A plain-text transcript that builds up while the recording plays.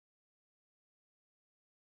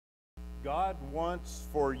God wants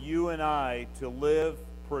for you and I to live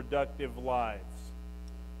productive lives.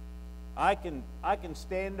 I can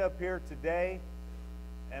stand up here today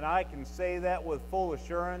and I can say that with full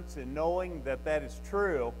assurance and knowing that that is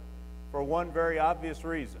true for one very obvious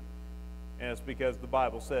reason. And it's because the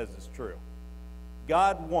Bible says it's true.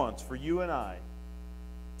 God wants for you and I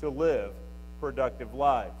to live productive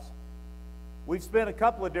lives. We've spent a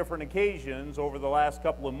couple of different occasions over the last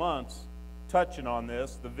couple of months touching on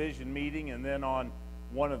this, the vision meeting, and then on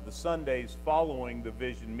one of the Sundays following the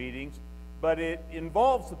vision meetings. But it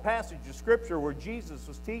involves the passage of Scripture where Jesus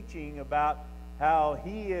was teaching about how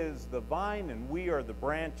He is the vine and we are the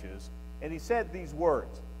branches. And He said these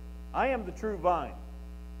words, "I am the true vine,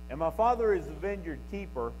 and my Father is the vineyard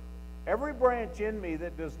keeper. Every branch in me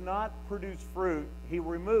that does not produce fruit, He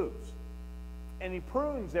removes. And He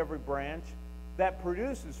prunes every branch that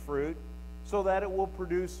produces fruit so that it will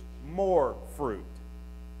produce more fruit."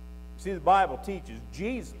 See, the Bible teaches,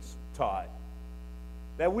 Jesus taught,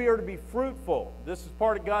 that we are to be fruitful. This is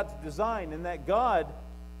part of God's design, and that God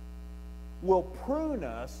will prune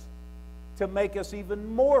us to make us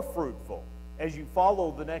even more fruitful. As you follow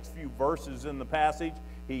the next few verses in the passage,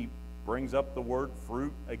 He brings up the word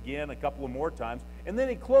fruit again a couple of more times, and then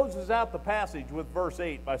He closes out the passage with verse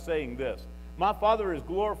 8 by saying this, "My Father is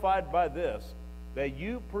glorified by this, that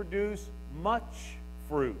you produce much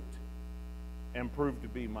fruit and prove to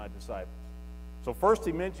be my disciples." So first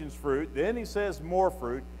He mentions fruit, then He says more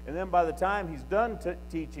fruit, and then by the time He's done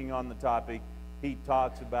teaching on the topic, He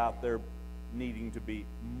talks about there needing to be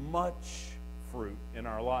much fruit in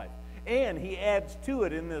our life. And He adds to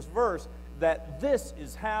it in this verse that this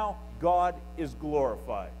is how God is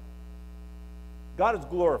glorified. God is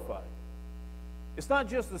glorified. It's not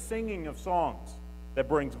just the singing of songs that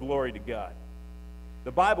brings glory to God.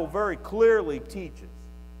 The Bible very clearly teaches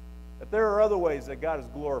that there are other ways that God is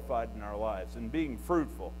glorified in our lives, and being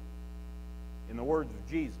fruitful, in the words of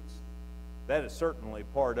Jesus, that is certainly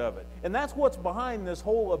part of it. And that's what's behind this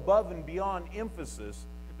whole above and beyond emphasis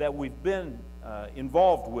that we've been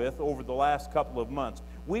involved with over the last couple of months.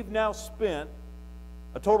 We've now spent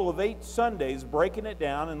a total of 8 Sundays breaking it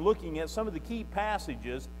down and looking at some of the key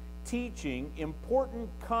passages teaching important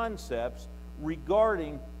concepts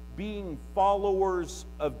regarding being followers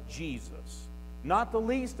of Jesus. Not the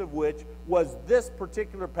least of which was this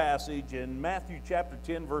particular passage in Matthew chapter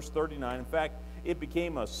 10, verse 39. In fact, it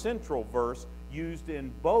became a central verse used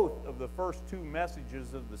in both of the first 2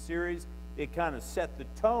 messages of the series. It kind of set the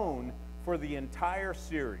tone for the entire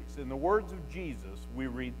series. In the words of Jesus, we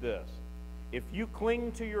read this, "If you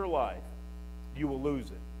cling to your life, you will lose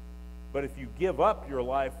it. But if you give up your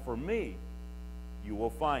life for me, you will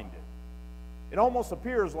find it." It almost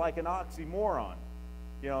appears like an oxymoron.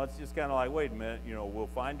 You know, it's just kind of like, wait a minute, you know, we'll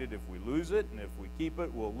find it if we lose it, and if we keep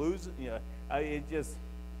it, we'll lose it. You know,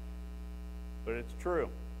 but it's true.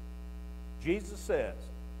 Jesus says,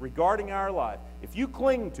 regarding our life, if you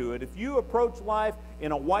cling to it, if you approach life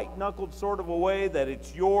in a white-knuckled sort of a way that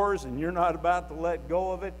it's yours and you're not about to let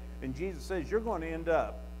go of it, then Jesus says you're going to end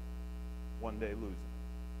up one day losing it.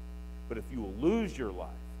 But if you will lose your life,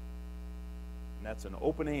 and that's an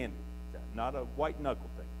open-handed, not a white-knuckle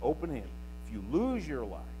thing, open-handed, if you lose your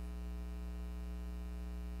life,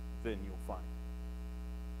 then you'll find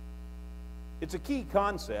it. It's a key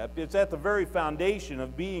concept. It's at the very foundation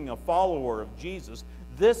of being a follower of Jesus.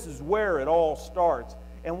 This is where it all starts.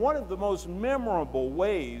 And one of the most memorable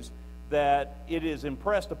ways that it is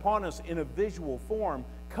impressed upon us in a visual form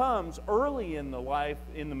comes early in the life,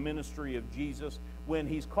 in the ministry of Jesus, when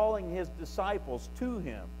He's calling His disciples to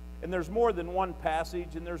Him. And there's more than one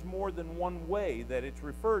passage, and there's more than one way that it's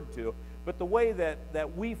referred to. But the way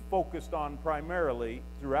that we focused on primarily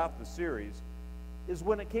throughout the series is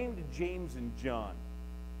when it came to James and John.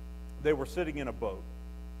 They were sitting in a boat,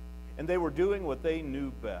 and they were doing what they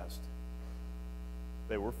knew best.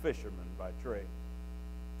 They were fishermen by trade.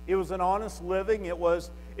 It was an honest living. It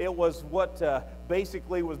was what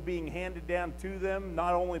basically was being handed down to them,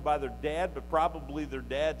 not only by their dad, but probably their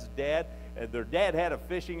dad's dad. Their dad had a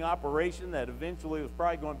fishing operation that eventually was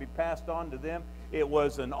probably going to be passed on to them. It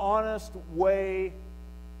was an honest way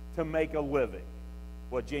to make a living,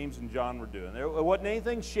 what James and John were doing. There wasn't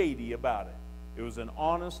anything shady about it. It was an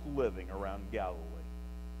honest living around Galilee.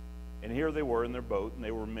 And here they were in their boat, and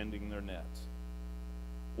they were mending their nets.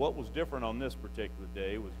 What was different on this particular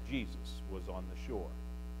day was Jesus was on the shore.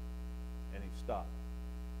 And He stopped.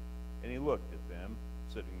 And He looked at them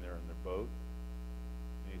sitting there in their boat.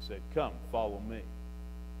 And He said, "Come, follow me.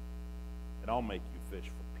 And I'll make you fish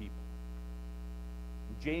for people."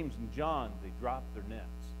 And James and John, they dropped their nets.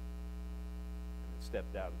 And they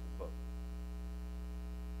stepped out of the boat.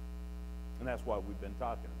 And that's why we've been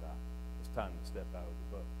talking about it's time to step out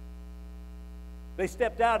of the boat. They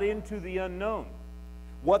stepped out into the unknown.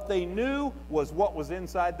 What they knew was what was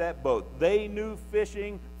inside that boat. They knew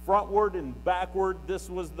fishing frontward and backward. This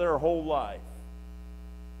was their whole life.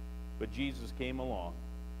 But Jesus came along,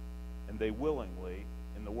 and they willingly,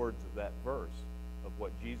 in the words of that verse, of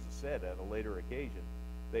what Jesus said at a later occasion,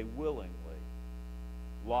 they willingly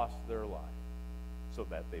lost their life so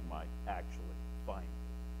that they might actually find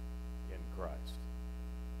it in Christ.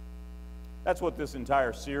 That's what this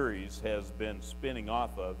entire series has been spinning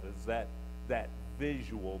off of, is that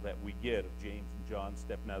visual that we get of James and John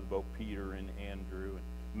stepping out of the boat, Peter and Andrew, and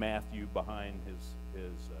Matthew behind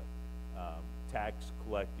his tax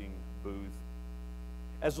collecting booth.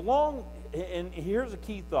 As long, and here's a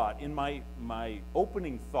key thought in my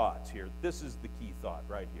opening thoughts here. This is the key thought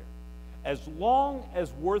right here. As long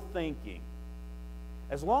as we're thinking,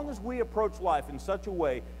 as long as we approach life in such a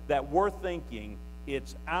way that we're thinking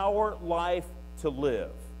it's our life to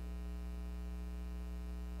live,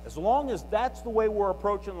 as long as that's the way we're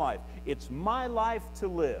approaching life, it's my life to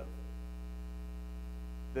live,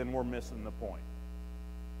 then we're missing the point.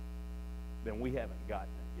 Then we haven't gotten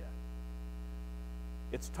it yet.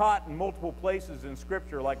 It's taught in multiple places in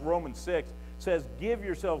Scripture, like Romans 6 says, give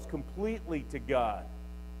yourselves completely to God.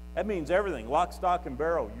 That means everything, lock, stock, and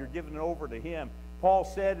barrel. You're giving it over to Him. Paul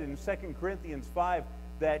said in 2 Corinthians 5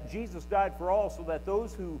 that Jesus died for all, so that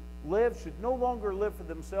those who live should no longer live for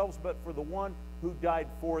themselves, but for the one who died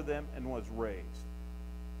for them and was raised.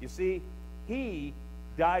 You see, He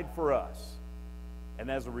died for us,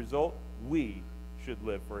 and as a result, we should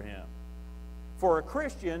live for Him. For a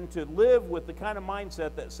Christian to live with the kind of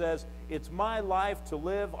mindset that says, it's my life to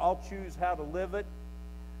live, I'll choose how to live it,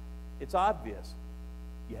 it's obvious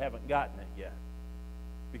you haven't gotten it yet,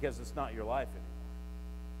 because it's not your life anymore.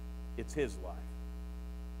 It's His life.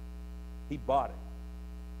 He bought it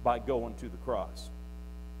by going to the cross.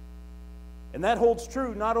 And that holds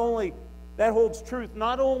true not only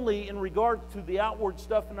in regard to the outward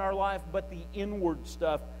stuff in our life, but the inward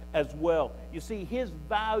stuff as well. You see, His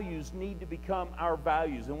values need to become our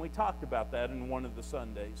values, and we talked about that in one of the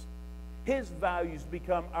Sundays. His values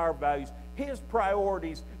become our values. His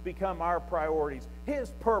priorities become our priorities.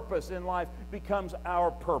 His purpose in life becomes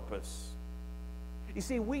our purpose. You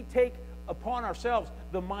see, we take upon ourselves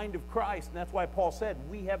the mind of Christ, and that's why Paul said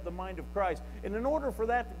we have the mind of Christ. And in order for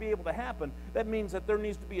that to be able to happen, that means that there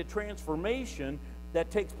needs to be a transformation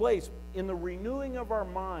that takes place in the renewing of our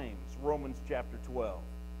minds, Romans chapter 12.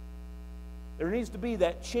 There needs to be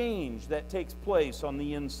that change that takes place on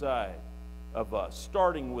the inside of us,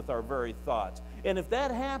 starting with our very thoughts. And if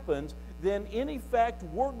that happens, then in effect,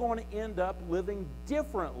 we're going to end up living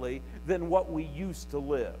differently than what we used to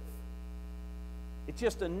live. It's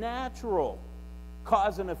just a natural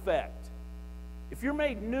cause and effect. If you're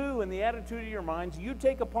made new in the attitude of your minds, you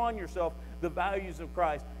take upon yourself the values of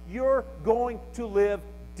Christ, you're going to live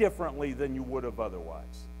differently than you would have otherwise.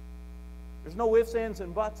 There's no ifs, ands,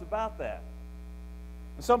 and buts about that.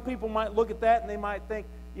 And some people might look at that and they might think,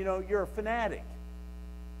 you know, you're a fanatic.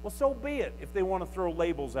 Well, so be it if they want to throw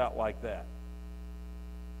labels out like that.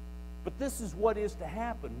 But this is what is to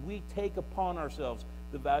happen. We take upon ourselves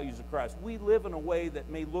the values of Christ. We live in a way that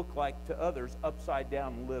may look like to others upside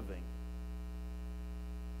down living,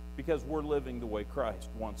 because we're living the way Christ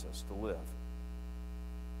wants us to live.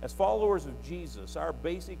 As followers of Jesus, our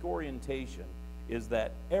basic orientation is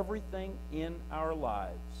that everything in our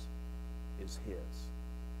lives is His.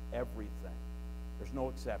 Everything. There's no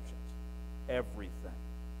exceptions. Everything.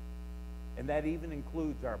 And that even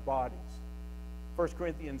includes our bodies. 1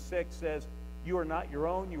 Corinthians 6 says, you are not your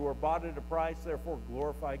own, you are bought at a price, therefore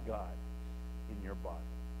glorify God in your body.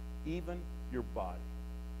 Even your body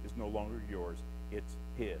is no longer yours, it's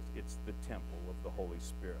His. It's the temple of the Holy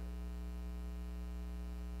Spirit.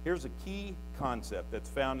 Here's a key concept that's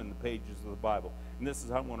found in the pages of the Bible, and this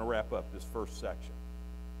is how I'm going to wrap up this first section.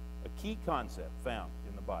 A key concept found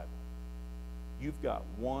in the Bible. You've got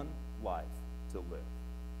one life to live.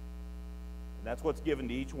 And that's what's given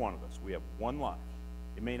to each one of us. We have one life.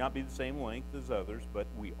 It may not be the same length as others, but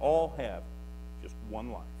we all have just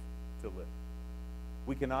one life to live.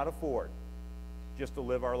 We cannot afford just to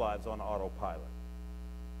live our lives on autopilot.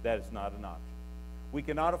 That is not an option. We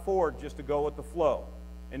cannot afford just to go with the flow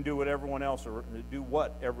and do what everyone else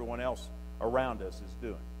around us is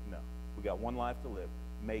doing. No. We got one life to live.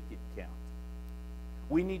 Make it count.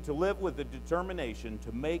 We need to live with the determination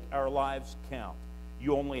to make our lives count.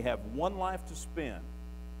 You only have one life to spend,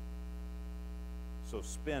 so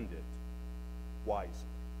spend it wisely.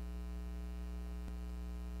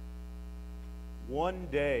 One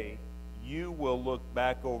day, you will look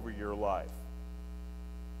back over your life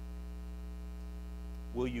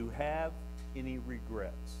will you have any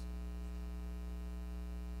regrets?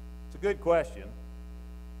 It's a good question.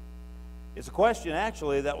 It's a question,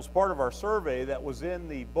 actually, that was part of our survey that was in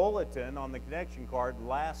the bulletin on the connection card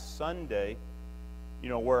last Sunday,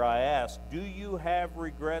 where I asked, do you have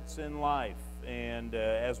regrets in life? And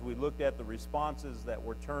as we looked at the responses that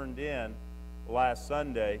were turned in last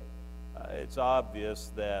Sunday, it's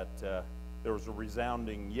obvious that there was a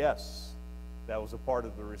resounding yes. That was a part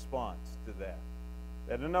of the response to that.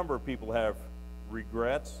 That a number of people have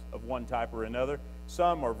regrets of one type or another.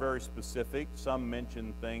 Some are very specific. Some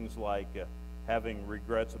mention things like having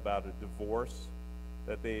regrets about a divorce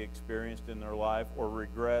that they experienced in their life, or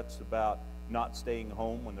regrets about not staying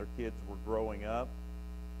home when their kids were growing up.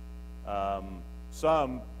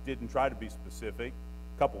 Some didn't try to be specific.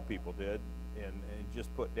 A couple people did, and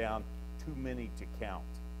just put down too many to count,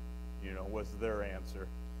 was their answer.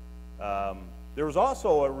 There was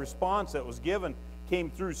also a response that was given, came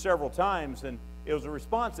through several times, and it was a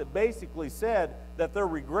response that basically said that their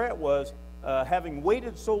regret was having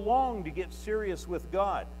waited so long to get serious with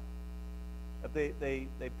God, that they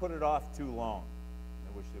put it off too long.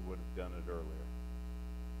 I wish they would have done it earlier.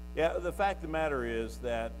 Yeah, the fact of the matter is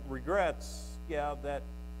that regrets, that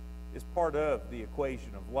is part of the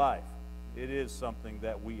equation of life. It is something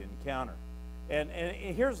that we encounter. And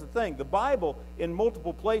here's the thing. The Bible in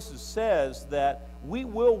multiple places says that we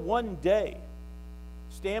will one day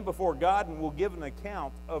stand before God and will give an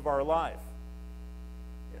account of our life.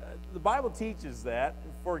 The Bible teaches that.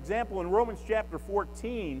 For example, in Romans chapter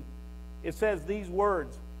 14, it says these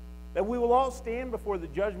words, that we will all stand before the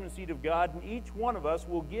judgment seat of God, and each one of us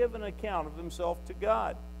will give an account of himself to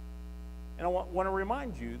God. And I want to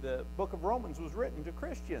remind you, the book of Romans was written to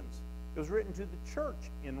Christians. It was written to the church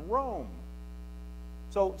in Rome.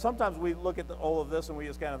 So sometimes we look at all of this and we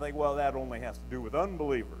just kind of think, well, that only has to do with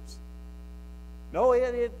unbelievers. No,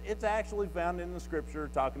 it's actually found in the Scripture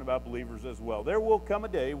talking about believers as well. There will come a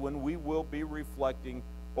day when we will be reflecting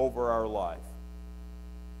over our life.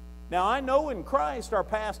 Now, I know in Christ our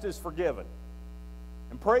past is forgiven.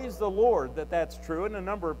 And praise the Lord that that's true. And a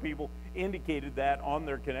number of people indicated that on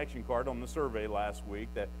their connection card on the survey last week,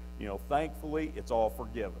 that, thankfully it's all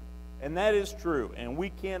forgiven. And that is true, and we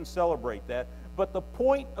can celebrate that. But the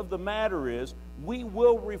point of the matter is, we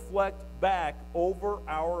will reflect back over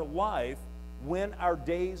our life when our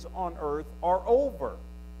days on earth are over.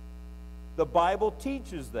 The Bible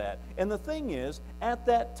teaches that. And the thing is, at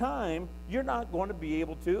that time, you're not going to be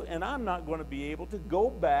able to, and I'm not going to be able to go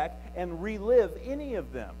back and relive any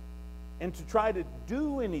of them and to try to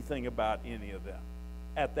do anything about any of them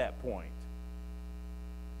at that point.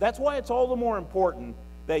 That's why it's all the more important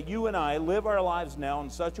that you and I live our lives now in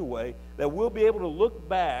such a way that we'll be able to look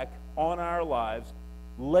back on our lives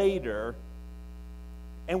later,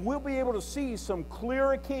 and we'll be able to see some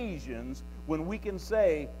clear occasions when we can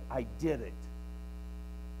say, I did it.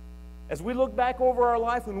 As we look back over our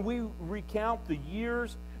life, when we recount the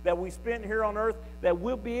years that we spent here on earth, that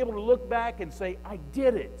we'll be able to look back and say, I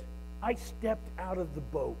did it. I stepped out of the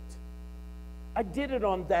boat. I did it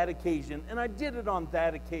on that occasion, and I did it on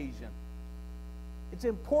that occasion. It's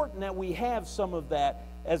important that we have some of that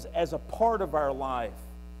as a part of our life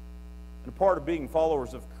and a part of being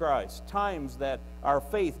followers of Christ. Times that our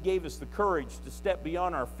faith gave us the courage to step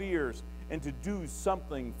beyond our fears and to do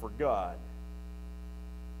something for God.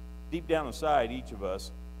 Deep down inside each of us,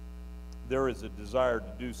 there is a desire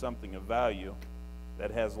to do something of value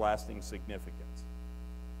that has lasting significance.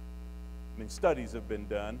 I mean, studies have been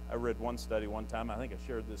done. I read one study one time. I think I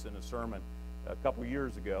shared this in a sermon a couple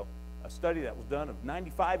years ago. A study that was done of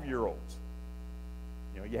 95-year-olds.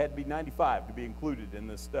 You had to be 95 to be included in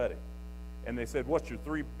this study. And they said, what's your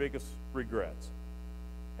 3 biggest regrets?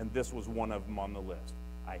 And this was one of them on the list.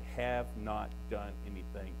 I have not done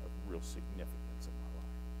anything of real significance in my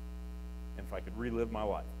life. And if I could relive my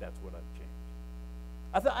life, that's what I'd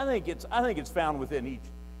change. I think it's found within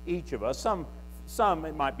each of us. Some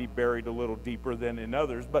it might be buried a little deeper than in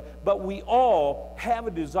others, but we all have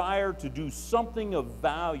a desire to do something of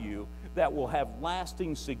value that will have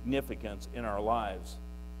lasting significance in our lives.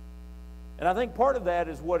 And I think part of that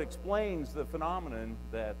is what explains the phenomenon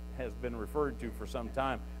that has been referred to for some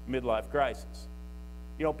time, midlife crisis.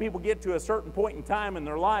 People get to a certain point in time in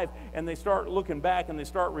their life, and they start looking back and they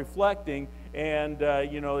start reflecting, and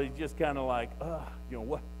they just kind of like,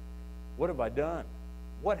 what have I done?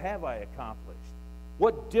 What have I accomplished?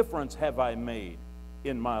 What difference have I made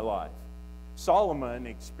in my life? Solomon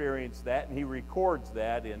experienced that, and he records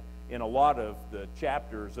that in a lot of the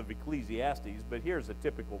chapters of Ecclesiastes. But here's a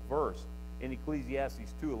typical verse. In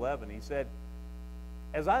Ecclesiastes 2:11, he said,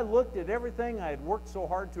 as I looked at everything I had worked so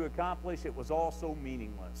hard to accomplish, it was all so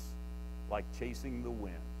meaningless, like chasing the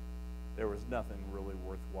wind. There was nothing really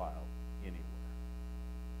worthwhile anywhere.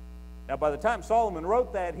 Now, by the time Solomon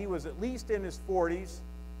wrote that, he was at least in his 40s,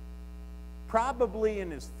 probably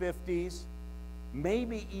in his 50s,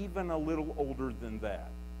 maybe even a little older than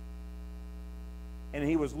that. And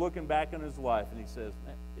he was looking back on his life, and he says,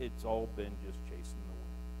 it's all been just chasing the wind.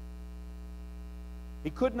 He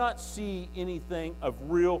could not see anything of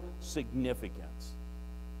real significance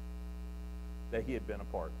that he had been a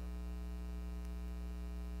part of.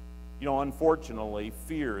 You know, unfortunately,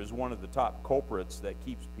 fear is one of the top culprits that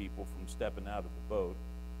keeps people from stepping out of the boat.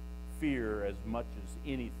 Fear, as much as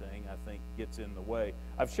anything, I think, gets in the way.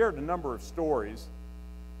 I've shared a number of stories,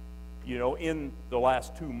 you know, in the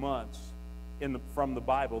last 2 months from the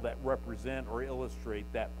Bible that represent or illustrate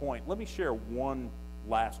that point. Let me share one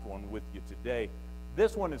last one with you today.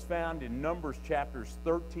 This one is found in Numbers chapters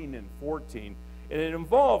 13 and 14, and it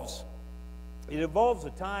involves a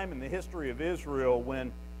time in the history of Israel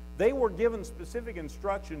when they were given specific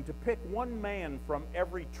instruction to pick one man from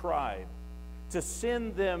every tribe to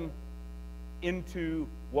send them into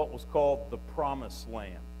what was called the Promised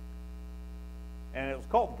Land. And it was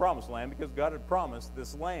called the Promised Land because God had promised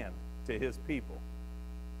this land to his people.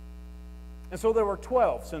 And so there were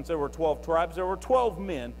 12. Since there were 12 tribes, there were 12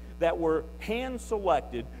 men that were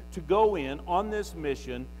hand-selected to go in on this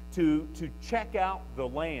mission to check out the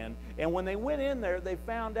land. And when they went in there, they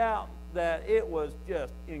found out that it was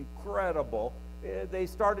just incredible. They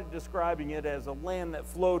started describing it as a land that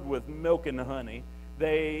flowed with milk and honey.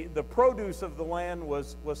 The produce of the land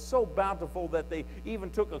was so bountiful that they even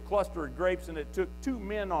took a cluster of grapes, and it took 2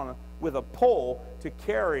 men with a pole to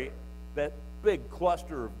carry that big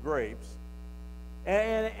cluster of grapes.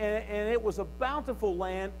 And it was a bountiful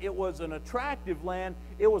land. It was an attractive land.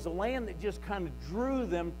 It was a land that just kind of drew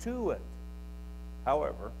them to it.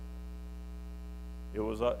 However, it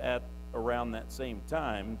was at around that same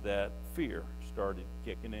time that fear started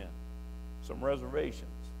kicking in. Some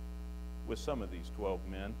reservations with some of these 12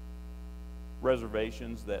 men.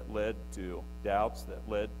 Reservations that led to doubts, that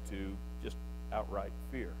led to just outright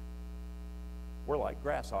fear. We're like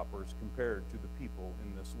grasshoppers compared to the people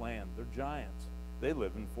in this land. They're giants. They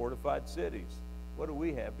live in fortified cities. What do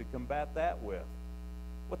we have to combat that with?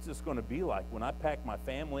 What's this going to be like when I pack my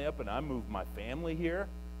family up and I move my family here,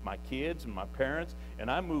 my kids and my parents,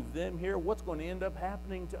 and I move them here? What's going to end up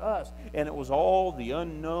happening to us? And it was all the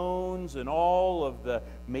unknowns and all of the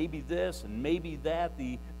maybe this and maybe that,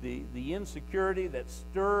 the insecurity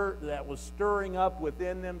that was stirring up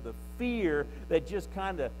within them, the fear that just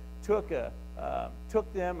kind of took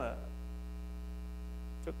them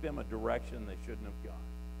a direction they shouldn't have gone.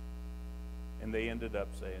 And they ended up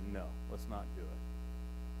saying, no, let's not do it.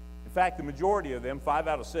 In fact, the majority of them, 5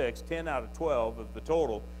 out of 6, 10 out of 12 of the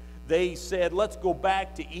total, they said, let's go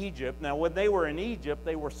back to Egypt. Now, when they were in Egypt,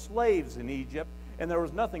 they were slaves in Egypt, and there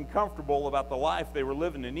was nothing comfortable about the life they were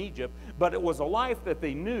living in Egypt, but it was a life that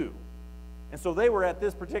they knew. And so they were at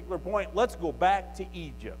this particular point, let's go back to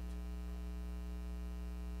Egypt.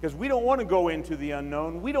 Because we don't want to go into the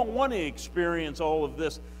unknown. We don't want to experience all of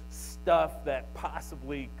this stuff that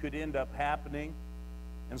possibly could end up happening.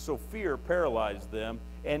 And so fear paralyzed them.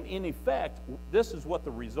 And in effect, this is what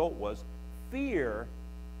the result was. Fear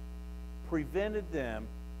prevented them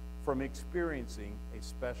from experiencing a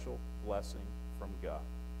special blessing from God.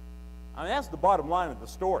 I mean, that's the bottom line of the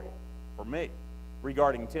story for me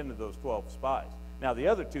regarding 10 of those 12 spies. Now, the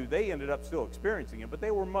other 2, they ended up still experiencing it, but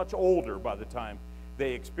they were much older by the time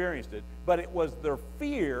they experienced it. But it was their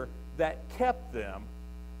fear that kept them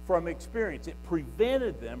from experiencing. It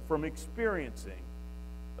prevented them from experiencing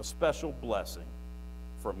a special blessing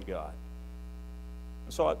from God.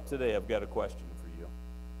 And so today I've got a question for you.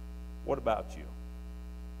 What about you?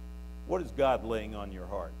 What is God laying on your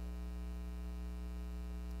heart?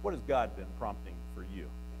 What has God been prompting for you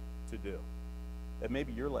to do? That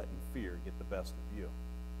maybe you're letting fear get the best of you.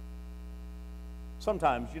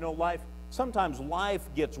 Sometimes, you know, life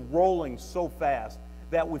gets rolling so fast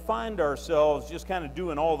that we find ourselves just kind of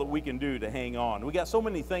doing all that we can do to hang on. We got so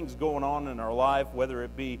many things going on in our life, whether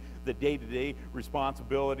it be the day-to-day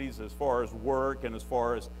responsibilities as far as work and as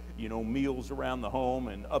far as, you know, meals around the home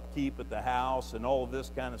and upkeep at the house and all of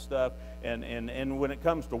this kind of stuff. And when it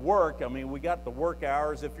comes to work, I mean, we got the work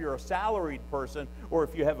hours. If you're a salaried person or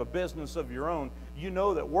if you have a business of your own, you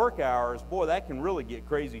know that work hours, boy, that can really get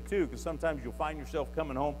crazy too, because sometimes you'll find yourself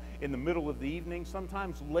coming home in the middle of the evening,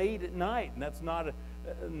 sometimes late at night, and that's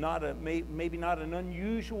maybe not an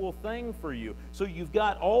unusual thing for you. So you've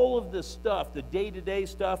got all of this stuff, the day-to-day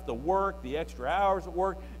stuff, the work, the extra hours at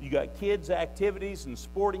work. You got kids' activities and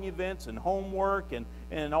sporting events and homework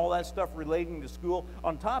and all that stuff relating to school.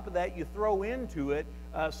 On top of that, you throw into it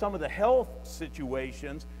some of the health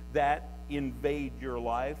situations that invade your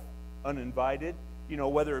life uninvited. You know,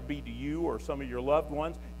 whether it be to you or some of your loved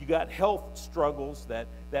ones, you got health struggles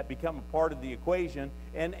that become a part of the equation.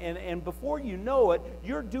 And before you know it,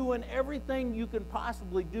 you're doing everything you can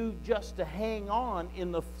possibly do just to hang on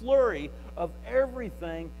in the flurry of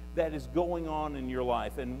everything that is going on in your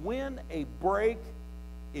life. And when a break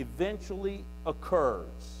eventually occurs,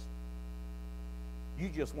 you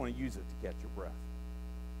just want to use it to catch your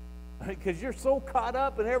breath. Because you're so caught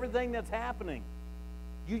up in everything that's happening.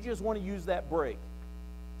 You just want to use that break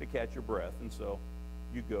to catch your breath. And so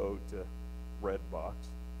you go to Redbox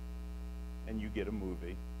and you get a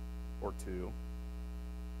movie or two.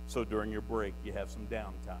 So during your break, you have some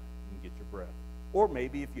downtime and get your breath. Or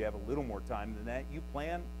maybe if you have a little more time than that, you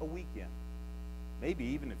plan a weekend. Maybe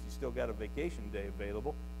even if you still got a vacation day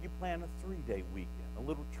available, you plan a 3-day weekend, a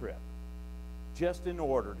little trip, just in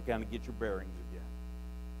order to kind of get your bearings again,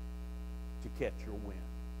 to catch your wind.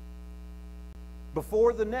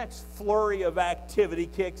 Before the next flurry of activity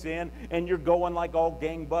kicks in and you're going like all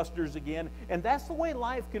gangbusters again. And that's the way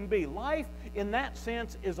life can be. Life, in that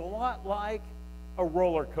sense, is a lot like a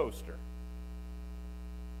roller coaster.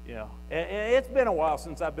 You know, and it's been a while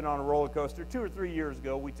since I've been on a roller coaster. 2 or 3 years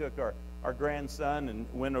ago, we took our grandson and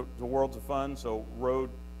went to Worlds of Fun, so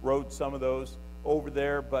rode some of those over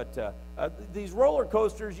there. But these roller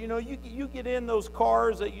coasters, you know, you get in those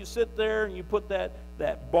cars that you sit there and you put that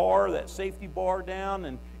bar, that safety bar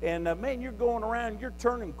down, and man, you're going around, you're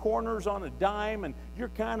turning corners on a dime, and you're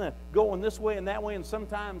kind of going this way and that way, and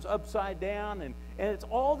sometimes upside down, and it's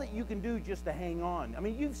all that you can do just to hang on. I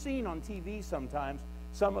mean, you've seen on TV sometimes,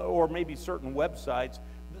 or maybe certain websites,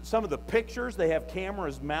 some of the pictures, they have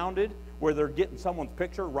cameras mounted where they're getting someone's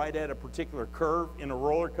picture right at a particular curve in a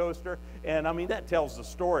roller coaster. And I mean, that tells the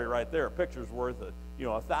story right there. A picture's worth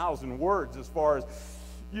 1,000 words as far as,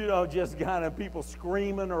 you know, just kind of people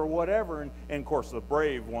screaming or whatever. And of course, the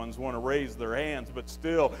brave ones want to raise their hands, but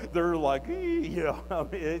still, they're like, you know, I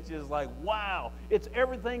mean, it's just like, wow. It's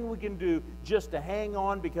everything we can do just to hang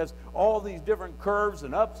on, because all these different curves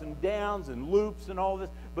and ups and downs and loops and all this.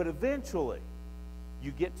 But eventually,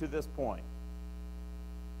 you get to this point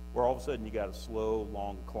where all of a sudden you got a slow,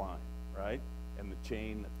 long climb, right? And the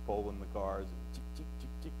chain that's pulling the cars, tick, tick, tick,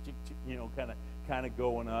 tick, tick, tick, you know, kind of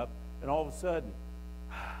going up. And all of a sudden,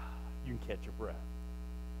 you can catch your breath.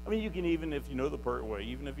 I mean, you can, even if you know the person, well,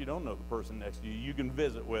 even if you don't know the person next to you, you can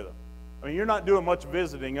visit with them. I mean, you're not doing much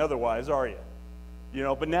visiting otherwise, are you? You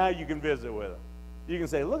know, but now you can visit with them. You can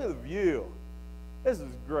say, look at the view. This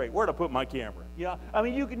is great. Where'd I put my camera? You know, I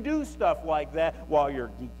mean, you can do stuff like that while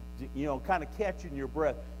you're, you know, kind of catching your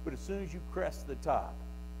breath. But as soon as you crest the top,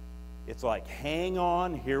 it's like, hang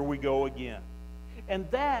on, here we go again. And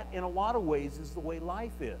that, in a lot of ways, is the way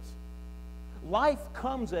life is. Life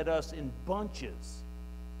comes at us in bunches.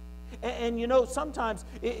 And you know, sometimes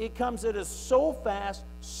it comes at us so fast,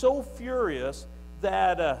 so furious,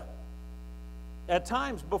 that at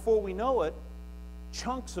times, before we know it,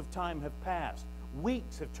 chunks of time have passed.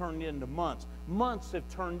 Weeks have turned into months. Months have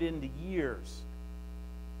turned into years.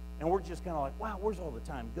 And we're just kind of like, wow, where's all the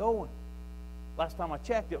time going? Last time I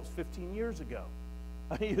checked, it was 15 years ago.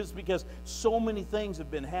 I mean, it's because so many things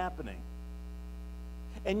have been happening.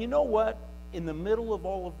 And you know what? In the middle of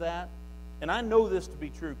all of that, and I know this to be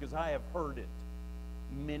true because I have heard it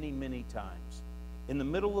many, many times. In the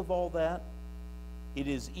middle of all that, it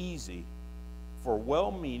is easy for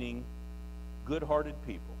well-meaning, good-hearted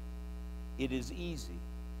people. It is easy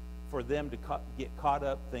for them to get caught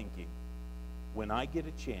up thinking, when I get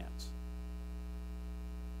a chance,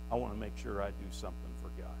 I want to make sure I do something for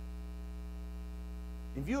God.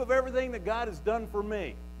 In view of everything that God has done for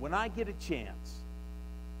me, when I get a chance,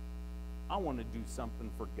 I want to do something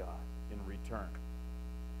for God in return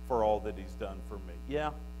for all that He's done for me.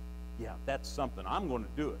 Yeah, that's something. I'm going to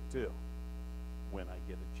do it too when I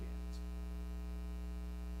get a chance.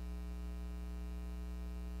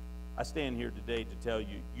 I stand here today to tell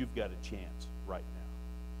you, you've got a chance right now.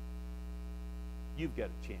 You've got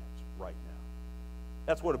a chance right now.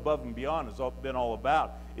 That's what Above and Beyond has been all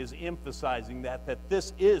about, is emphasizing that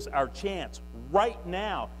this is our chance right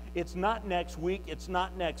now. It's not next week, it's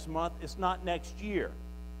not next month, it's not next year.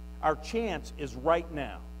 Our chance is right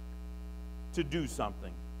now to do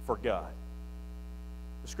something for God.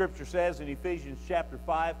 The Scripture says in Ephesians chapter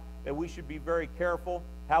 5 that we should be very careful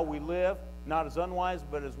how we live, not as unwise,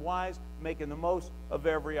 but as wise, making the most of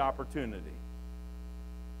every opportunity.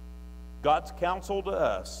 God's counsel to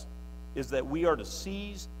us is that we are to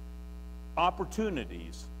seize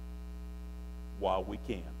opportunities while we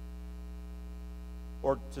can.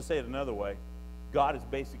 Or to say it another way, God is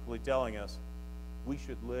basically telling us we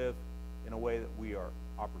should live in a way that we are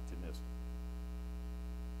opportunistic.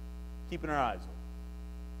 Keeping our eyes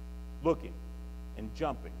open, looking and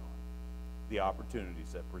jumping on the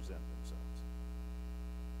opportunities that present themselves.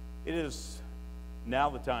 It is now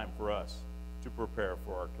the time for us to prepare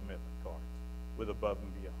for our commitment cards with Above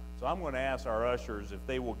and Beyond. So I'm going to ask our ushers if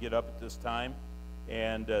they will get up at this time,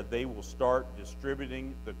 and they will start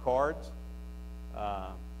distributing the cards.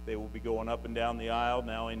 They will be going up and down the aisle.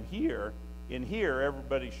 Now in here,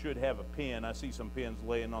 everybody should have a pen. I see some pens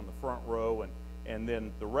laying on the front row, and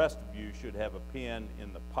then the rest of you should have a pen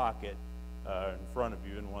in the pocket in front of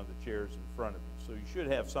you, in one of the chairs in front of you. So you should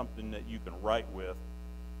have something that you can write with.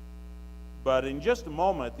 But in just a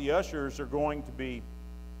moment, the ushers are going to be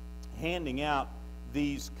handing out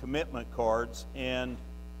these commitment cards, and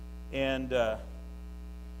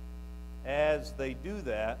as they do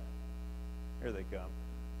that, here they come.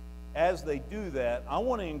 As they do that, I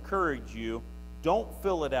want to encourage you, don't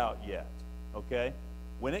fill it out yet, okay?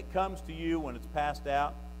 When it comes to you, when it's passed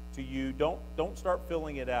out to you, don't start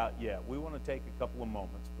filling it out yet. We want to take a couple of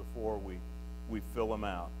moments before we fill them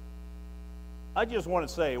out. I just want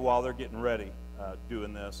to say, while they're getting ready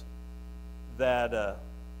doing this, that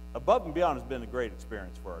Above and Beyond has been a great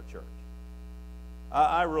experience for our church.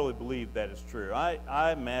 I really believe that is true.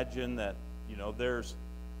 I imagine that, there's,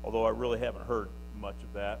 although I really haven't heard much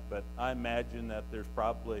of that, but I imagine that there's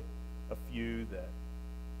probably a few that,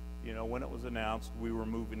 when it was announced we were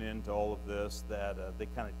moving into all of this, that they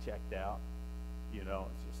kind of checked out. It's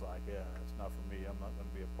just like, yeah, it's not for me. I'm not going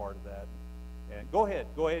to be a part of that. And go ahead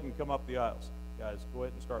and come up the aisles, guys. Go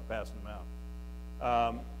ahead and start passing them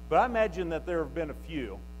out. But I imagine that there have been a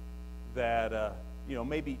few that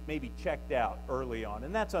maybe checked out early on,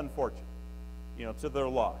 and that's unfortunate, to their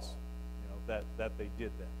loss, that they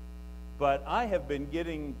did that. But I have been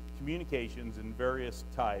getting communications in various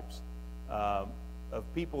types of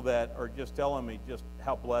people that are just telling me just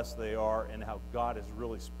how blessed they are and how God has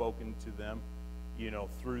really spoken to them,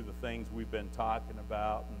 through the things we've been talking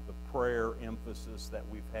about and the prayer emphasis that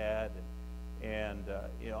we've had, and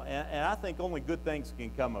I think only good things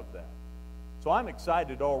can come of that. So I'm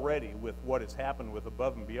excited already with what has happened with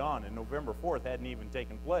Above and Beyond, and November 4th hadn't even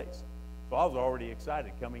taken place. So I was already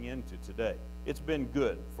excited coming into today. It's been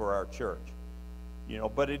good for our church.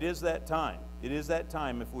 But it is that time. It is that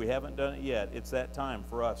time, if we haven't done it yet, it's that time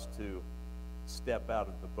for us to step out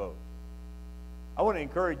of the boat. I want to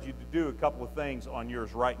encourage you to do a couple of things on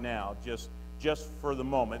yours right now, just for the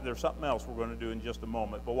moment. There's something else we're going to do in just a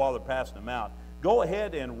moment, but while they're passing them out, go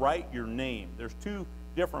ahead and write your name. There's two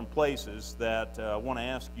different places that I want to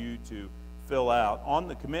ask you to fill out. On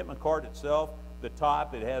the commitment card itself, the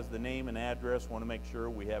top, it has the name and address. Want to make sure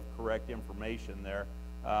we have correct information there.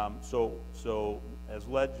 So as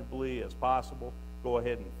legibly as possible, go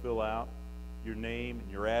ahead and fill out your name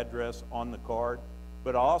and your address on the card.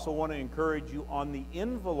 But I also want to encourage you, on the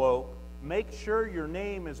envelope, make sure your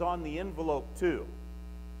name is on the envelope too.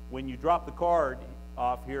 When you drop the card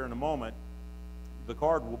off here in a moment, the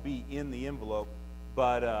card will be in the envelope,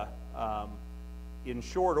 but in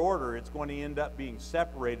short order, it's going to end up being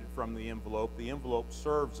separated from the envelope. The envelope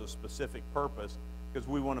serves a specific purpose because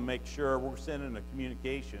we want to make sure we're sending a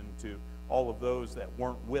communication to all of those that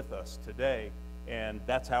weren't with us today, and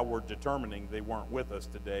that's how we're determining they weren't with us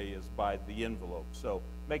today, is by the envelope. So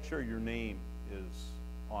make sure your name is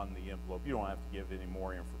on the envelope. You don't have to give any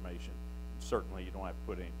more information. Certainly you don't have to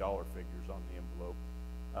put any dollar figures on the envelope,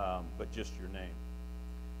 but just your name.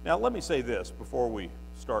 Now let me say this before we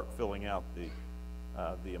start filling out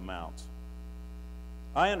the amounts.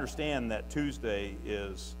 I understand that Tuesday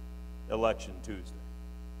is Election Tuesday.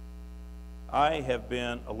 I have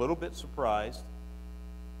been a little bit surprised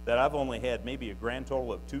that I've only had maybe a grand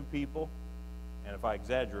total of 2 people, and if I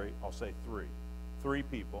exaggerate, I'll say 3. 3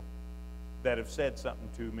 people that have said something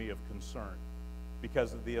to me of concern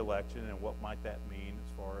because of the election and what might that mean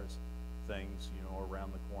as far as things,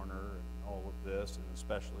 around the corner and all of this, and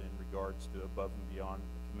especially in regards to Above and Beyond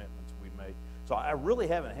the commitments we made. So I really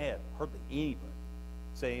haven't had hardly anybody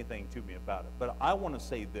say anything to me about it. But I want to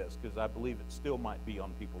say this because I believe it still might be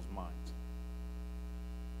on people's minds.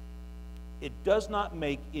 It does not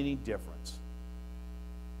make any difference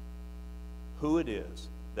who it is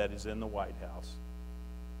that is in the White House,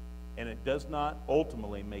 and it does not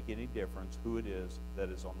ultimately make any difference who it is that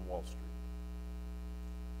is on Wall Street.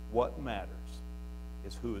 What matters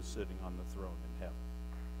is who is sitting on the throne in heaven.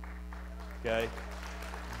 Okay?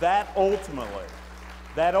 That ultimately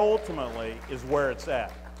is where it's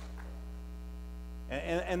at.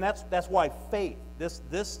 And that's why faith, this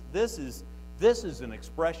is an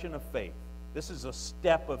expression of faith. This is a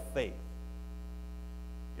step of faith.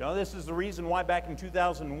 You know, this is the reason why back in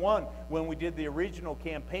 2001, when we did the original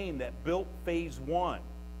campaign that built Phase 1,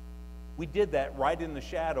 we did that right in the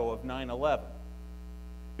shadow of 9/11.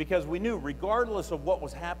 Because we knew, regardless of what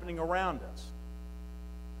was happening around us,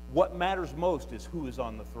 what matters most is who is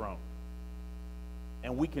on the throne.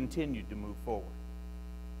 And we continued to move forward.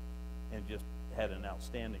 And just had an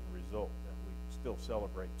outstanding result that we still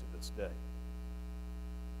celebrate to this day.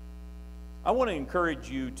 I want to encourage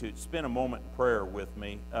you to spend a moment in prayer with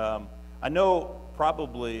me. I know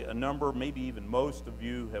probably a number, maybe even most of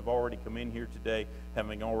you have already come in here today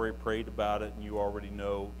having already prayed about it, and you already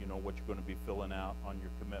know, what you're going to be filling out on your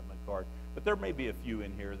commitment card. But there may be a few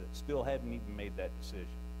in here that still haven't even made that decision.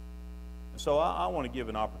 And so I want to give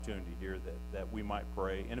an opportunity here that we might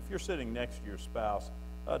pray. And if you're sitting next to your spouse,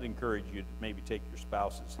 I'd encourage you to maybe take your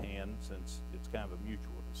spouse's hand, since it's kind of a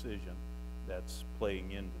mutual decision that's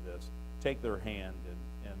playing into this. Take their hand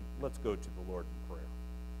and let's go to the Lord in prayer.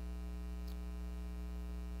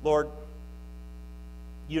 Lord,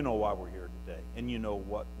 you know why we're here today, and you know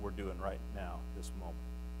what we're doing right now, this moment.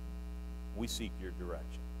 We seek your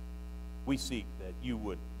direction. We seek that you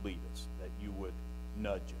would lead us, that you would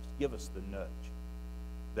nudge us. Give us the nudge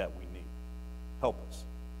that we need. Help us.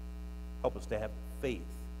 Help us to have faith,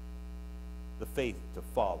 the faith to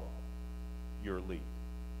follow your lead.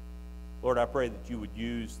 Lord, I pray that you would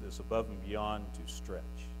use this above and beyond to stretch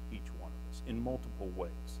each one of us in multiple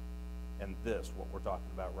ways. And this, what we're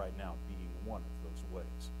talking about right now, being one of those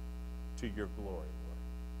ways. To your glory, Lord.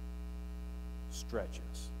 Stretch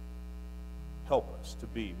us. Help us to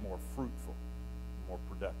be more fruitful, more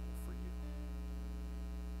productive for you.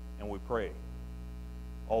 And we pray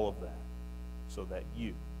all of that so that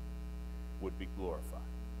you would be glorified.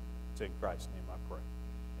 It's in Christ's name I pray.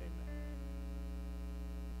 Amen.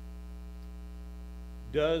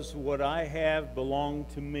 Does what I have belong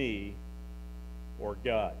to me or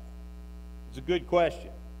God? It's a good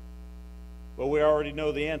question. But we already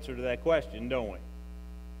know the answer to that question, don't we?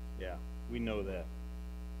 Yeah, we know that.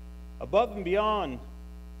 Above and beyond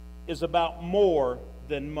is about more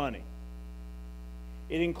than money.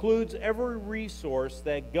 It includes every resource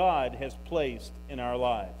that God has placed in our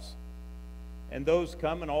lives. And those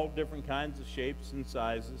come in all different kinds of shapes and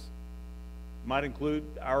sizes. It might include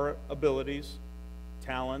our abilities,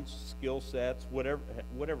 talents, skill sets, whatever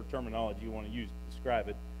terminology you want to use to describe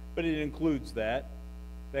it. But it includes that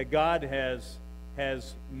God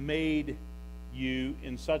has made you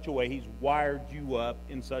in such a way, he's wired you up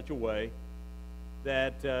in such a way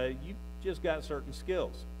that you just got certain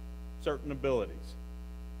skills, certain abilities.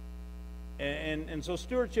 And so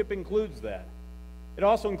stewardship includes that. It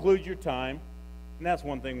also includes your time, and that's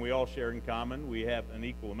one thing we all share in common. We have an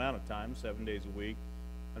equal amount of time, 7 days a week,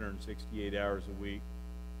 168 hours a week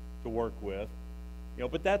to work with.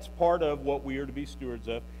 But that's part of what we are to be stewards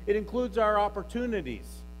of. It includes our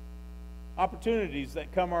opportunities that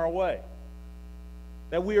come our way,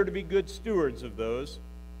 that we are to be good stewards of those,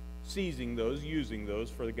 seizing those, using those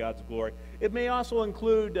for God's glory. It may also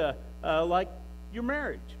include, like your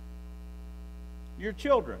marriage, your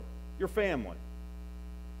children, your family.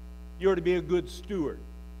 You are to be a good steward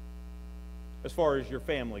as far as your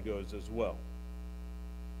family goes as well.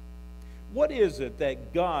 What is it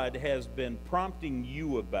that God has been prompting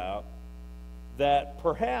you about that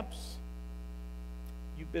perhaps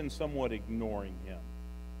you've been somewhat ignoring him?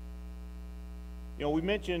 We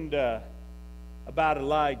mentioned about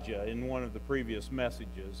Elijah in one of the previous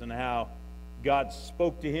messages and how God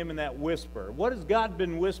spoke to him in that whisper. What has God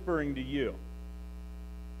been whispering to you?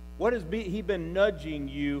 What has he been nudging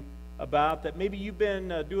you about that maybe you've been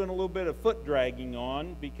doing a little bit of foot dragging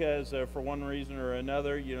on because for one reason or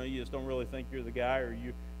another, you just don't really think you're the guy, or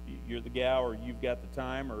you're the gal, or you've got the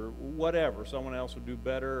time, or whatever. Someone else will do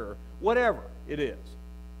better, or whatever it is.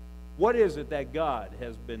 What is it that God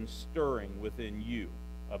has been stirring within you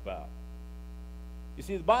about? You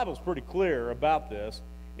see, the Bible's pretty clear about this.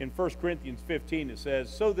 In 1 Corinthians 15, it says,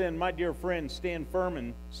 "So then, my dear friends, stand firm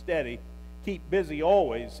and steady. Keep busy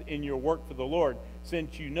always in your work for the Lord,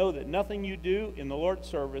 since you know that nothing you do in the Lord's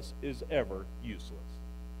service is ever useless."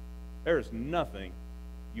 There is nothing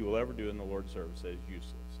you will ever do in the Lord's service that is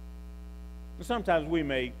useless. And sometimes we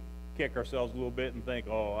may kick ourselves a little bit and think,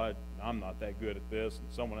 I'm not that good at this,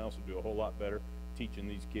 and someone else will do a whole lot better teaching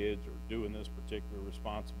these kids or doing this particular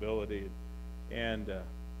responsibility.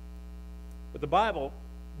 But the Bible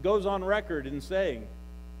goes on record in saying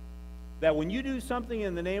that when you do something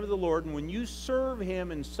in the name of the Lord, and when you serve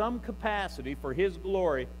him in some capacity for his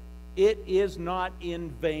glory, it is not in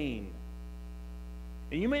vain.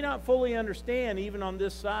 And you may not fully understand, even on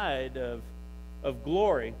this side of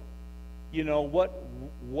glory, you know,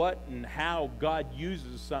 what and how God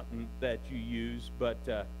uses something that you use, but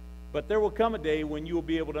there will come a day when you will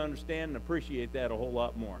be able to understand and appreciate that a whole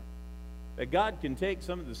lot more. That God can take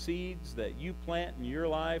some of the seeds that you plant in your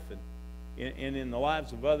life and in the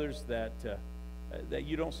lives of others that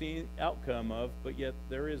you don't see any outcome of, but yet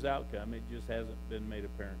there is outcome. It just hasn't been made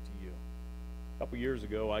apparent to you. A couple years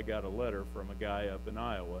ago, I got a letter from a guy up in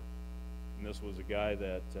Iowa, and this was a guy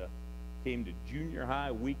that came to junior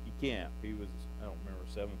high week of camp. He was, I don't remember,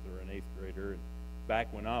 7th or an 8th grader, and back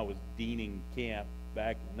when I was deaning camp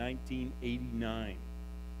back in 1989.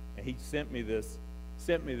 And he sent me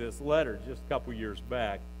this letter just a couple years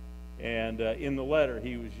back, and in the letter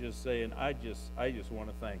he was just saying, I just want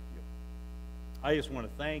to thank you. I just want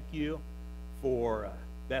to thank you for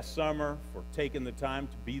that summer, for taking the time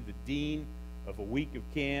to be the dean of a week of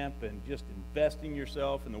camp and just investing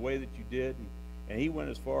yourself in the way that you did. And he went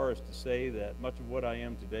as far as to say that much of what I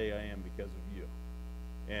am today, I am because of you.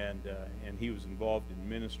 And he was involved in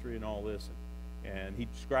ministry and all this. And he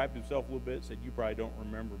described himself a little bit, said, you probably don't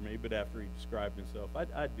remember me, but after he described himself,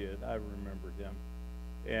 I did. I remembered him.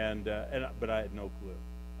 But I had no clue.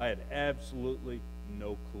 I had absolutely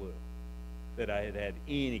no clue that I had had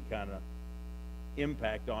any kind of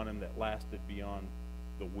impact on him that lasted beyond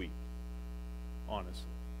the week, honestly.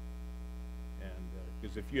 And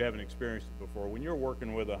because if you haven't experienced it before, when you're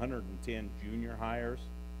working with 110 junior hires,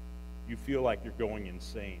 you feel like you're going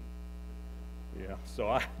insane. Yeah, so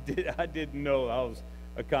I didn't know I was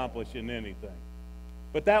accomplishing anything.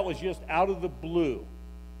 But that was just out of the blue.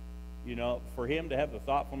 You know, for him to have the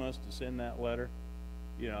thoughtfulness to send that letter,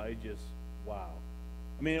 you know, it just, wow.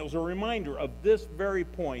 I mean, it was a reminder of this very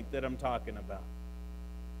point that I'm talking about.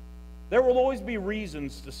 There will always be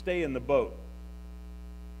reasons to stay in the boat.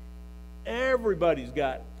 Everybody's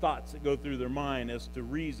got thoughts that go through their mind as to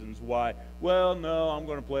reasons why, well, no, I'm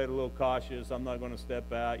going to play it a little cautious. I'm not going to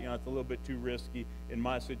step out. You know, it's a little bit too risky in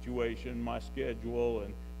my situation, my schedule,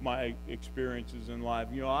 and my experiences in life.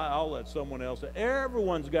 You know, I'll let someone else.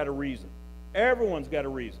 Everyone's got a reason. Everyone's got a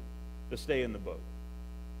reason to stay in the boat.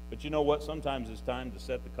 But you know what? Sometimes it's time to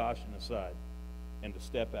set the caution aside and to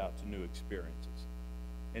step out to new experiences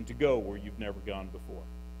and to go where you've never gone before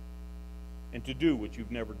and to do what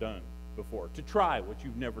you've never done before, to try what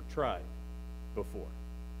you've never tried before.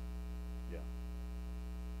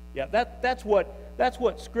 Yeah, that's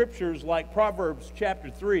what scriptures like Proverbs chapter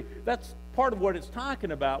 3, that's part of what it's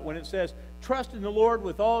talking about when it says, trust in the Lord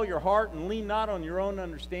with all your heart and lean not on your own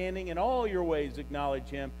understanding. In all your ways acknowledge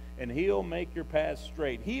him, and he'll make your paths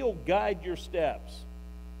straight. He'll guide your steps.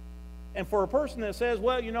 And for a person that says,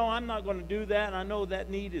 well, you know, I'm not going to do that, and I know that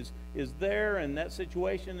need is there in that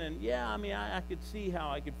situation, and yeah, I mean, I could see how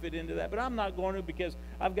I could fit into that, but I'm not going to because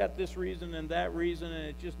I've got this reason and that reason, and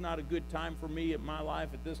it's just not a good time for me at my life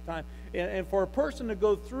at this time. And for a person to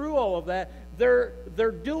go through all of that,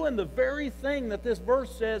 they're doing the very thing that this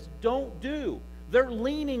verse says don't do. They're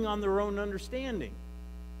leaning on their own understanding.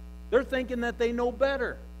 They're thinking that they know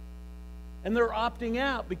better. And they're opting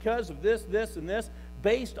out because of this, this, and this,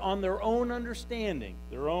 based on their own understanding,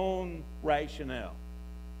 their own rationale.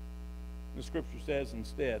 The scripture says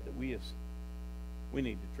instead that we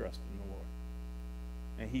need to trust in the Lord.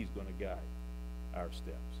 And he's going to guide our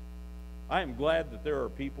steps. I am glad that there are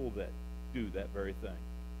people that do that very thing.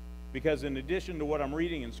 Because in addition to what I'm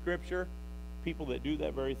reading in scripture, people that do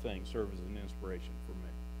that very thing serve as an inspiration for me.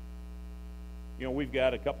 You know, we've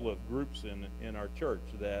got a couple of groups in our church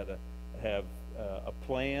that have a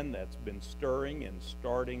plan that's been stirring and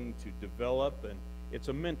starting to develop, and it's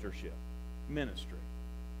a mentorship ministry.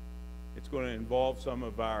 It's going to involve some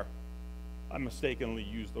of our, I mistakenly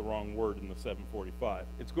used the wrong word in the 745.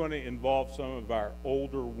 It's going to involve some of our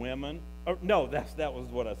older women. Oh, no, that was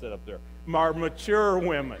what I said up there. Our mature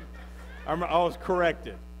women. I was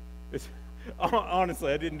corrected.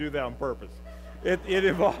 Honestly, I didn't do that on purpose. It's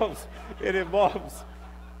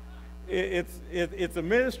a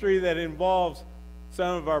ministry that involves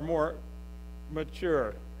some of our more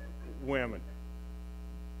mature women.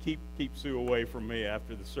 Keep Sue away from me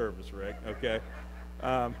after the service, Rick, okay?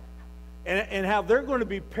 And how they're going to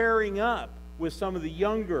be pairing up with some of the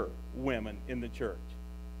younger women in the church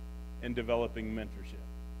and developing mentorship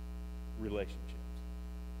relationships.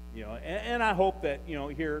 You know, and I hope that, you know,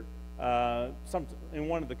 here in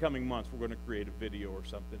one of the coming months we're going to create a video or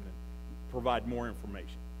something and provide more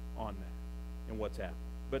information on that and what's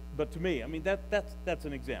happening. But to me, I mean, that's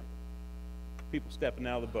an example. People stepping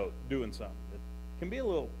out of the boat, doing something that can be a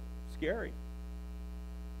little scary,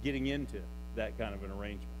 getting into that kind of an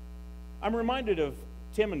arrangement. I'm reminded of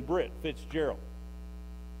Tim and Britt Fitzgerald.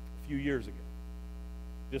 few years ago,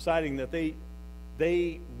 deciding that they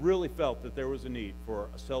really felt that there was a need for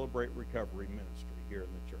a Celebrate Recovery ministry here in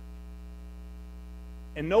the church.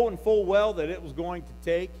 And knowing full well that it was going to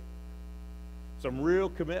take some real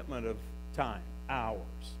commitment of time, hours,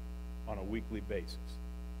 on a weekly basis,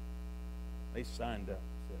 they signed up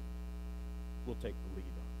and said, we'll take the lead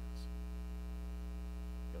on this.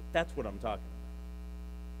 That's what I'm talking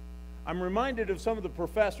about. I'm reminded of some of the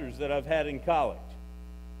professors that I've had in college.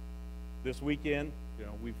 This weekend,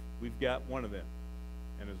 we've got one of them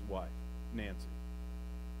and his wife, Nancy.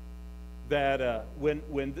 That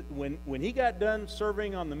when he got done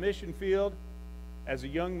serving on the mission field as a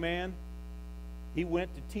young man, he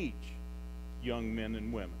went to teach young men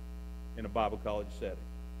and women in a Bible college setting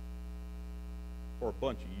for a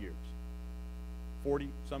bunch of years.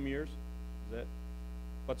 40-some years? Is that,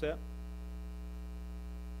 what's that?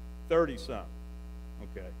 30-some.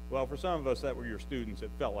 Okay. Well, for some of us that were your students, it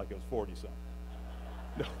felt like it was 40-some.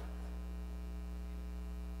 No.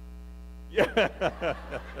 Yeah.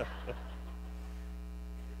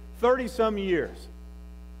 30-some years.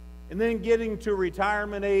 And then getting to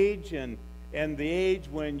retirement age and the age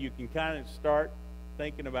when you can kind of start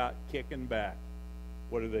thinking about kicking back.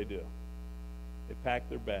 What do? They pack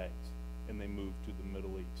their bags and they move to the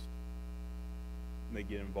Middle East. And they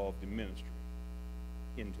get involved in ministry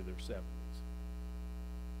into their 70s.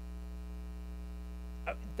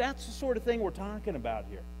 That's the sort of thing we're talking about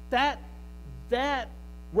here. That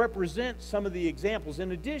represents some of the examples.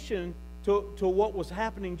 In addition to what was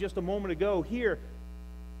happening just a moment ago here,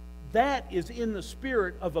 that is in the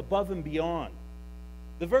spirit of above and beyond.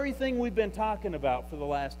 The very thing we've been talking about for the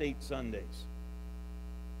last 8 Sundays.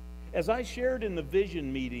 As I shared in the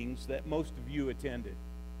vision meetings that most of you attended,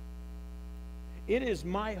 it is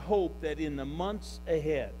my hope that in the months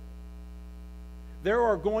ahead, there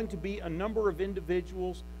are going to be a number of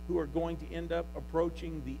individuals who are going to end up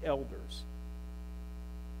approaching the elders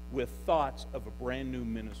with thoughts of a brand new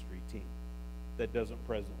ministry team that doesn't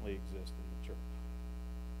presently exist in the church.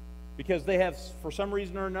 Because they have, for some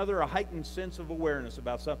reason or another, a heightened sense of awareness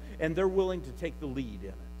about something, and they're willing to take the lead in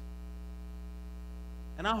it.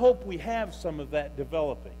 And I hope we have some of that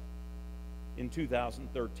developing in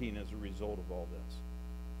 2013 as a result of all this.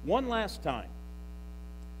 One last time,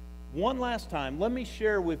 let me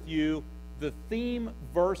share with you the theme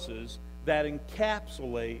verses that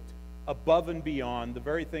encapsulate above and beyond, the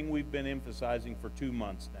very thing we've been emphasizing for 2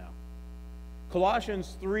 months now.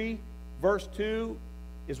 Colossians 3, verse 2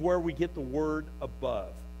 is where we get the word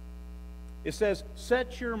above. It says,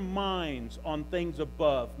 set your minds on things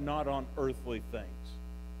above, not on earthly things.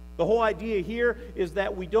 The whole idea here is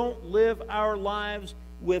that we don't live our lives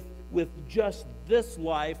with just this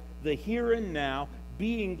life, the here and now,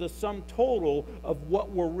 being the sum total of what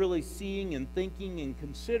we're really seeing and thinking and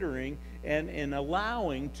considering and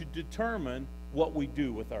allowing to determine what we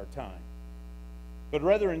do with our time. But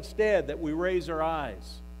rather instead that we raise our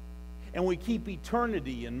eyes and we keep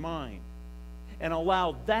eternity in mind and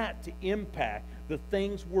allow that to impact the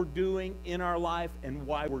things we're doing in our life and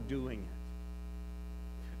why we're doing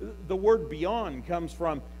it. The word beyond comes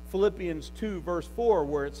from Philippians 2, verse 4,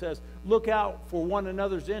 where it says, look out for one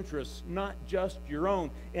another's interests, not just your own.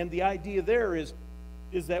 And the idea there is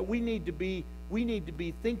that we need to be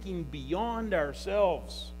thinking beyond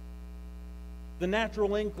ourselves. The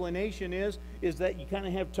natural inclination is that you kind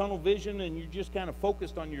of have tunnel vision and you're just kind of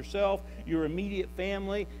focused on yourself, your immediate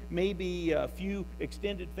family, maybe a few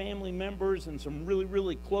extended family members and some really,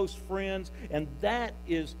 really close friends, and that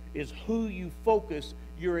is who you focus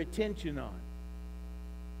your attention on.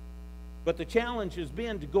 But the challenge has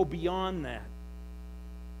been to go beyond that.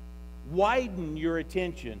 Widen your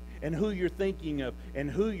attention and who you're thinking of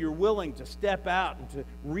and who you're willing to step out and to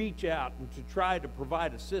reach out and to try to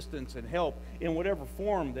provide assistance and help in whatever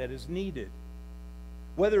form that is needed.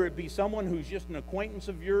 Whether it be someone who's just an acquaintance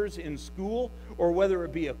of yours in school, or whether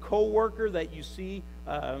it be a coworker that you see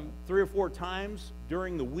 3 or 4 times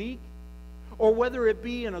during the week, or whether it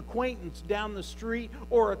be an acquaintance down the street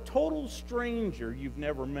or a total stranger you've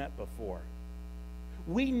never met before.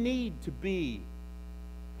 We need to be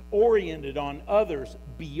oriented on others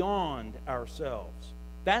beyond ourselves.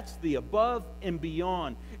 That's the above and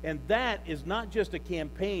beyond. And that is not just a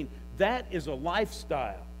campaign, that is a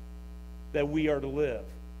lifestyle that we are to live.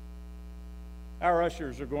 Our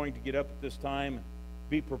ushers are going to get up at this time and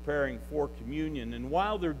be preparing for communion. And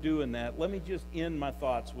while they're doing that, let me just end my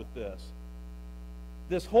thoughts with this.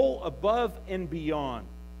 This whole above and beyond,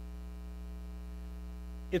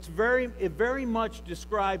 it very much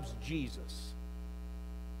describes Jesus.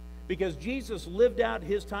 Because Jesus lived out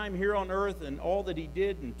his time here on earth and all that he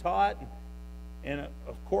did and taught. And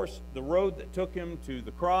of course, the road that took him to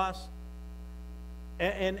the cross.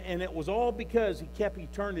 And it was all because he kept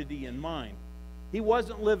eternity in mind. He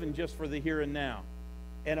wasn't living just for the here and now.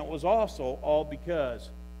 And it was also all because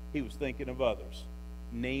he was thinking of others,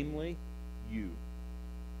 namely you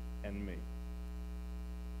and me.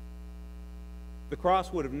 The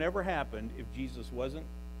cross would have never happened if Jesus wasn't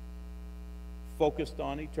focused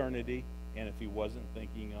on eternity and if he wasn't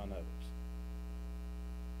thinking on others.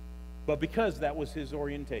 But because that was his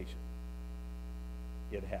orientation,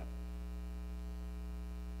 it happened.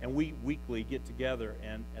 And we weekly get together,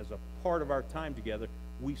 and as a part of our time together,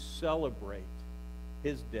 we celebrate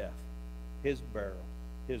his death, his burial,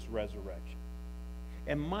 his resurrection.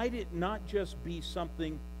 And might it not just be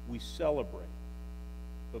something we celebrate,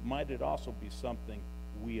 but might it also be something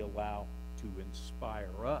we allow to inspire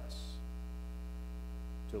us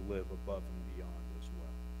to live above and beyond as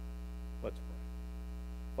well? Let's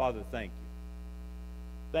pray. Father, thank you.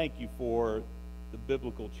 Thank you for the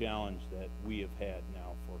biblical challenge that we have had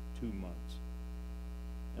now for 2 months.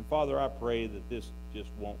 And Father, I pray that this just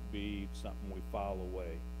won't be something we file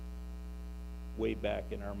away way back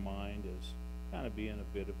in our mind as kind of being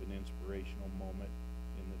a bit of an inspirational moment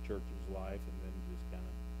in the church's life and then just kind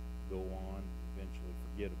of go on and eventually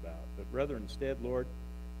forget about it. But rather instead, Lord,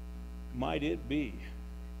 might it be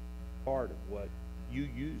part of what you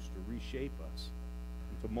use to reshape us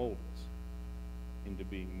and to mold us into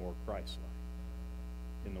being more Christ-like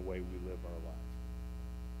in the way we live our life.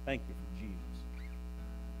 Thank you for Jesus.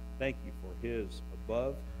 Thank you for his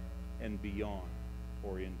above and beyond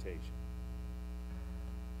orientation,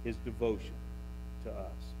 his devotion to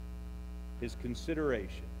us, his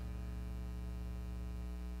consideration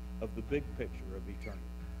of the big picture of eternity.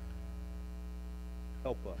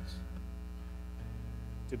 Help us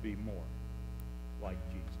to be more like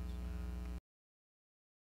Jesus.